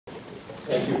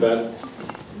Thank you, Beth.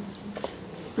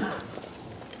 Here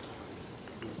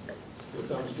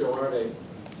comes Joe Arde.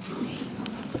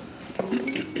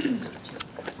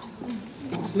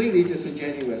 Completely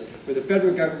disingenuous for the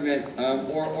federal government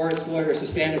or its lawyers to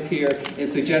stand up here and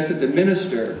suggest that the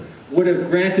minister would have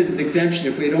granted an exemption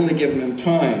if we had only given him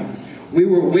time. We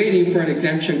were waiting for an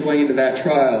exemption going into that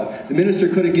trial. The minister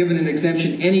could have given an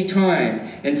exemption any time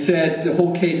and said the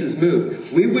whole case is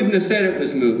moot. We wouldn't have said it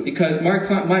was moot because my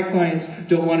clients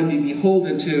don't want to be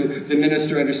beholden to the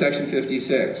minister under Section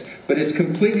 56. But it's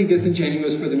completely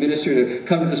disingenuous for the minister to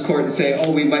come to this court and say,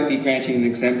 oh, we might be granting an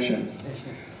exemption.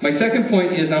 My second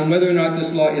point is on whether or not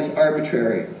this law is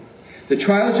arbitrary. The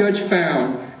trial judge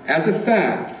found, as a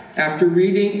fact, after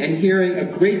reading and hearing a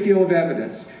great deal of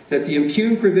evidence, that the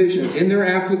impugned provisions in their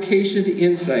application to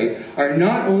Insite are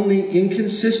not only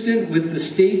inconsistent with the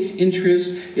state's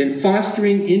interest in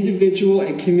fostering individual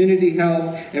and community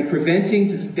health and preventing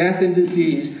death and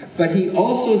disease, but he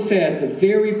also said the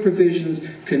very provisions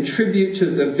contribute to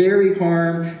the very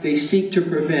harm they seek to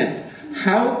prevent.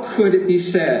 How could it be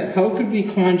said, how could we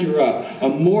conjure up a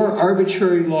more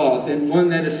arbitrary law than one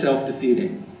that is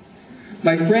self-defeating?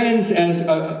 My friends, as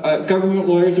government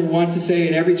lawyers, are wont to say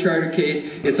in every charter case,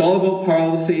 it's all about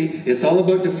policy, it's all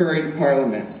about deferring to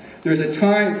Parliament. There's a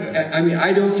time,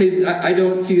 I don't see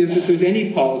that there's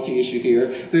any policy issue here.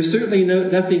 There's certainly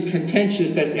nothing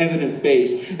contentious that's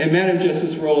evidence-based, and Madam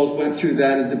Justice Rawls went through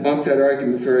that and debunked that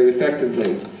argument very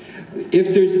effectively.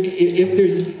 If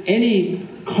there's any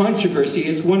controversy,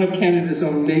 it's one of Canada's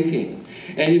own making.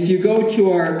 And if you go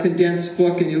to our condensed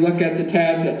book and you look at the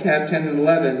tabs, at tab 10 and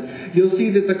 11, you'll see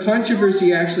that the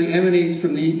controversy actually emanates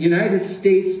from the United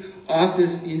States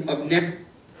Office of Net.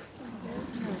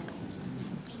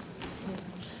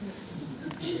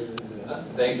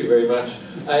 Thank you very much.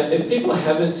 If people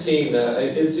haven't seen,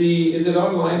 is it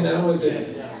online now? Is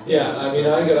it? Yeah, I mean,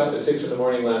 I got up at 6 in the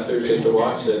morning last Thursday to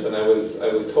watch this, and I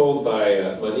was told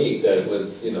by Monique that it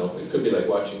was, you know, it could be like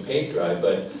watching paint dry,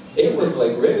 but it was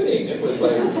like riveting. It was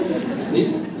like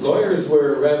these lawyers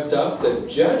were revved up, the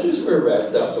judges were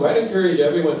revved up, so I'd encourage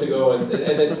everyone to go and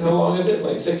how long is it?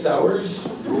 Like 6 hours?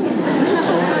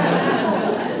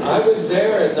 I was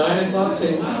there at 9 o'clock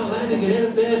saying, wow, Lana, get out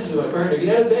of bed, to my partner,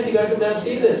 get out of bed, you gotta come down and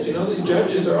see this. You know, these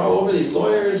judges are all over, these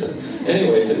lawyers. And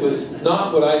anyways, it was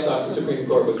not what I thought the Supreme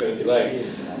Court was going to be like.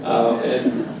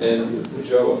 And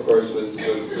Joe, of course, was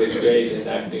great in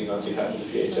acting on behalf of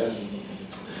the PHS.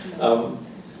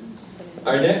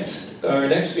 Our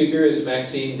next speaker is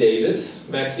Maxine Davis.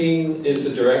 Maxine is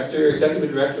the executive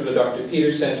director of the Dr.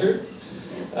 Peter Center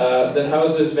that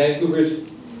houses Vancouver's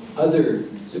other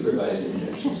supervised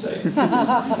injection site.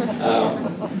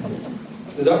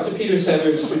 The Dr. Peter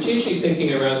Center's strategic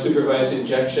thinking around supervised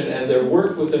injection and their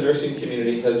work with the nursing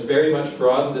community has very much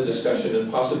broadened the discussion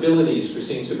and possibilities for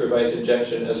seeing supervised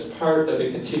injection as part of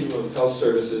a continuum of health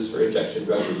services for injection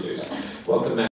drug users. Welcome, Matt.